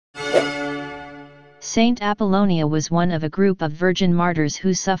Saint Apollonia was one of a group of virgin martyrs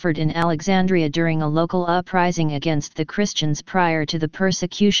who suffered in Alexandria during a local uprising against the Christians prior to the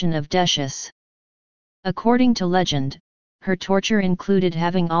persecution of Decius. According to legend, her torture included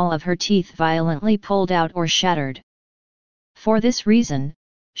having all of her teeth violently pulled out or shattered. For this reason,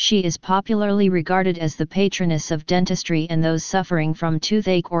 she is popularly regarded as the patroness of dentistry and those suffering from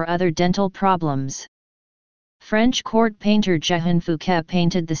toothache or other dental problems. French court painter Jehan Fouquet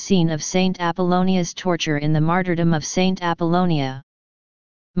painted the scene of Saint Apollonia's torture in the Martyrdom of Saint Apollonia.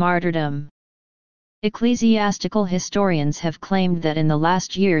 Martyrdom. Ecclesiastical historians have claimed that in the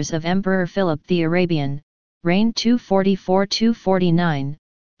last years of Emperor Philip the Arabian, reigned 244–249,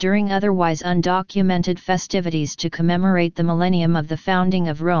 during otherwise undocumented festivities to commemorate the millennium of the founding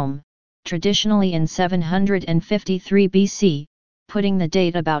of Rome, traditionally in 753 BC, putting the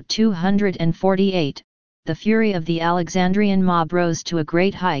date about 248, the fury of the Alexandrian mob rose to a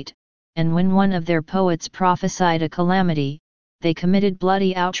great height, and when one of their poets prophesied a calamity, they committed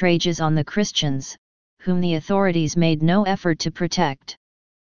bloody outrages on the Christians, whom the authorities made no effort to protect.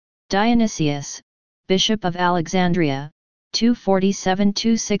 Dionysius, Bishop of Alexandria,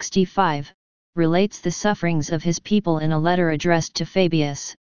 247–265, relates the sufferings of his people in a letter addressed to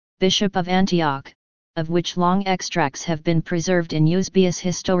Fabius, Bishop of Antioch, of which long extracts have been preserved in Eusebius'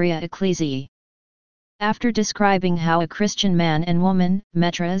 Historia Ecclesiae. After describing how a Christian man and woman,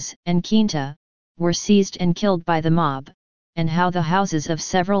 Metras and Quinta, were seized and killed by the mob, and how the houses of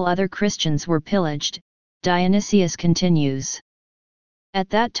several other Christians were pillaged, Dionysius continues. At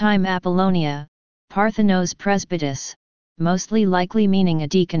that time Apollonia, Parthenos presbytus, mostly likely meaning a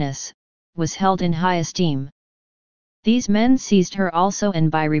deaconess, was held in high esteem. These men seized her also and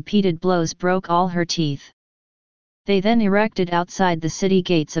by repeated blows broke all her teeth. They then erected outside the city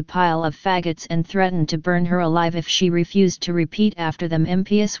gates a pile of faggots and threatened to burn her alive if she refused to repeat after them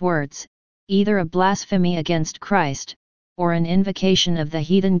impious words, either a blasphemy against Christ, or an invocation of the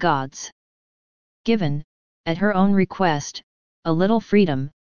heathen gods. Given, at her own request, a little freedom,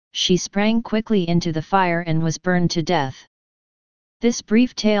 she sprang quickly into the fire and was burned to death. This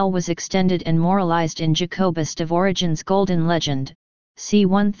brief tale was extended and moralized in Jacobus of Origen's Golden Legend, c.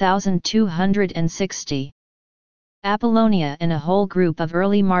 1260. Apollonia and a whole group of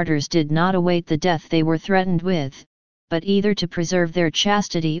early martyrs did not await the death they were threatened with, but either to preserve their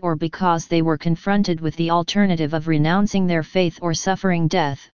chastity or because they were confronted with the alternative of renouncing their faith or suffering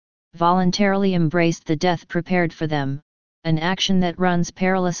death, voluntarily embraced the death prepared for them, an action that runs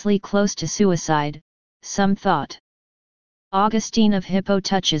perilously close to suicide, some thought. Augustine of Hippo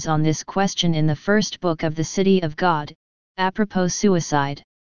touches on this question in the first book of the City of God, apropos suicide.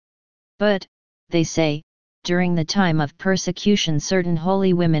 But, they say, during the time of persecution certain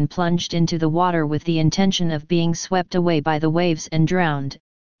holy women plunged into the water with the intention of being swept away by the waves and drowned,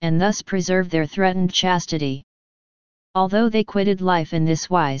 and thus preserved their threatened chastity. Although they quitted life in this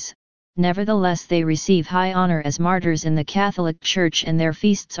wise, nevertheless they receive high honor as martyrs in the Catholic Church and their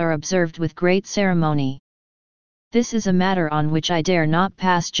feasts are observed with great ceremony. This is a matter on which I dare not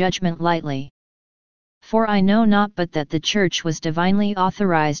pass judgment lightly. For I know not but that the Church was divinely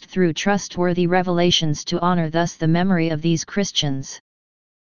authorized through trustworthy revelations to honor thus the memory of these Christians.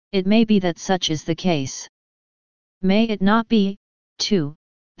 It may be that such is the case. May it not be, too,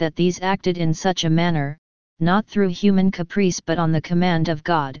 that these acted in such a manner, not through human caprice but on the command of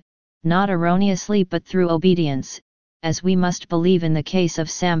God, not erroneously but through obedience, as we must believe in the case of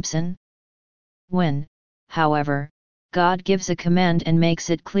Samson? When, however, God gives a command and makes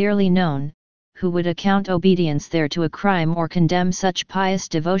it clearly known, who would account obedience thereto a crime or condemn such pious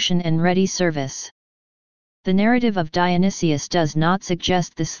devotion and ready service? The narrative of Dionysius does not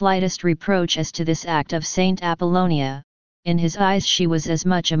suggest the slightest reproach as to this act of Saint Apollonia. In his eyes she was as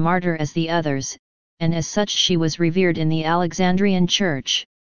much a martyr as the others, and as such she was revered in the Alexandrian Church.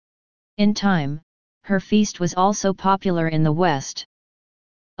 In time, her feast was also popular in the West.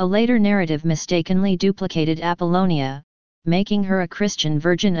 A later narrative mistakenly duplicated Apollonia, making her a Christian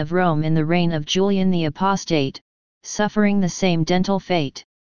virgin of Rome in the reign of Julian the Apostate, suffering the same dental fate.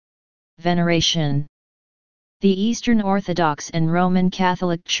 Veneration. The Eastern Orthodox and Roman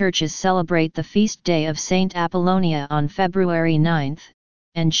Catholic churches celebrate the feast day of Saint Apollonia on February 9,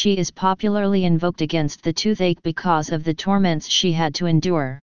 and she is popularly invoked against the toothache because of the torments she had to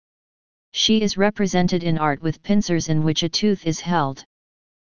endure. She is represented in art with pincers in which a tooth is held.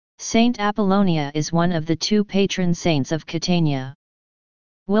 Saint Apollonia is one of the two patron saints of Catania.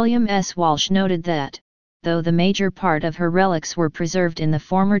 William S. Walsh noted that, though the major part of her relics were preserved in the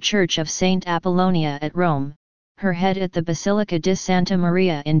former church of Saint Apollonia at Rome, her head at the Basilica di Santa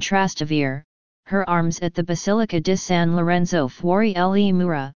Maria in Trastevere, her arms at the Basilica di San Lorenzo fuori le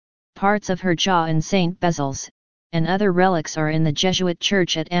Mura, parts of her jaw and St. Basil's, and other relics are in the Jesuit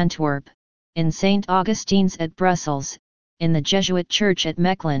church at Antwerp, in St. Augustine's at Brussels, in the Jesuit church at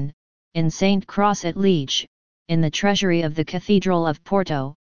Mechlin, in St. Cross at Liege, in the treasury of the Cathedral of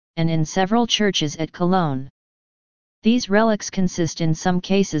Porto, and in several churches at Cologne. These relics consist in some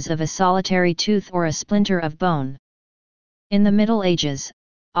cases of a solitary tooth or a splinter of bone. In the Middle Ages,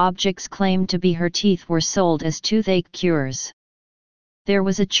 objects claimed to be her teeth were sold as toothache cures. There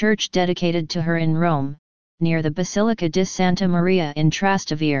was a church dedicated to her in Rome, near the Basilica di Santa Maria in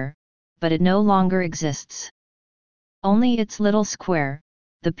Trastevere, but it no longer exists. Only its little square,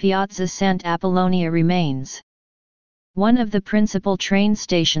 the Piazza Sant'Apollonia, remains. One of the principal train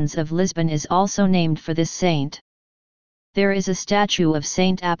stations of Lisbon is also named for this saint. There is a statue of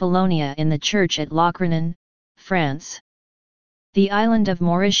Saint Apollonia in the church at Locronan, France. The island of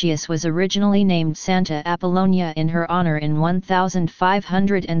Mauritius was originally named Santa Apollonia in her honor in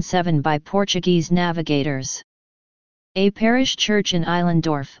 1507 by Portuguese navigators. A parish church in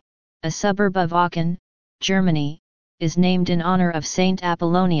Eilendorf, a suburb of Aachen, Germany, is named in honor of Saint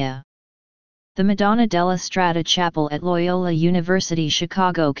Apollonia. The Madonna della Strada Chapel at Loyola University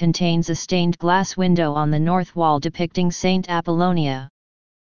Chicago contains a stained glass window on the north wall depicting Saint Apollonia.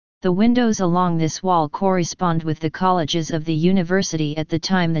 The windows along this wall correspond with the colleges of the university at the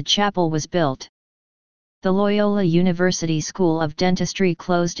time the chapel was built. The Loyola University School of Dentistry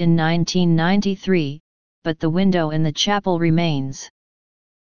closed in 1993, but the window in the chapel remains.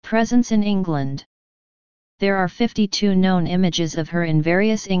 Presence in England. There are 52 known images of her in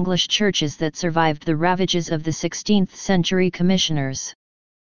various English churches that survived the ravages of the 16th century commissioners.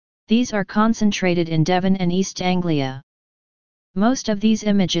 These are concentrated in Devon and East Anglia. Most of these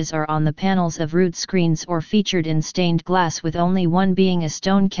images are on the panels of rood screens or featured in stained glass, with only one being a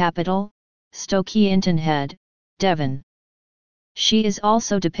stone capital, Stoke-Inton Head, Devon. She is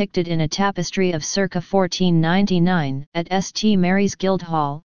also depicted in a tapestry of circa 1499 at St Mary's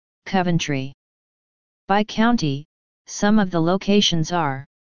Guildhall, Coventry. By county, some of the locations are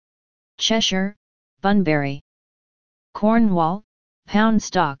Cheshire, Bunbury, Cornwall,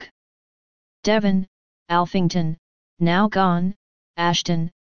 Poundstock, Devon, Alphington, now gone, Ashton,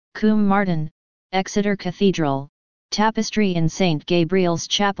 Combe Martin, Exeter Cathedral, Tapestry in St Gabriel's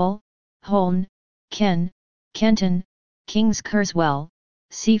Chapel, Holne, Ken, Kenton, King's Kerswell,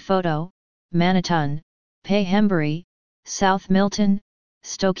 See Photo, Manatun, Payhembury, South Milton,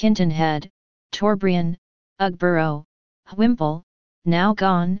 Stoke-Inton Head, Torbrion, Ugborough, Wimple, now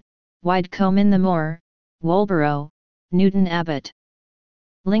gone, Widecombe in the Moor, Wolborough, Newton Abbot,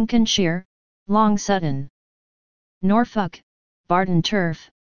 Lincolnshire, Long Sutton, Norfolk, Barton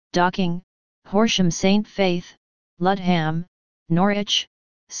Turf, Docking, Horsham St Faith, Ludham, Norwich,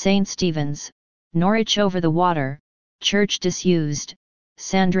 St Stephen's, Norwich over the Water, Church disused,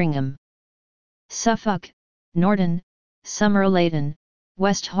 Sandringham, Suffolk, Norton, Somerleyton,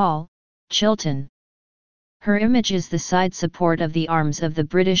 West Hall, Chilton. Her image is the side support of the arms of the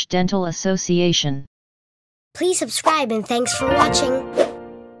British Dental Association. Please subscribe and thanks for watching.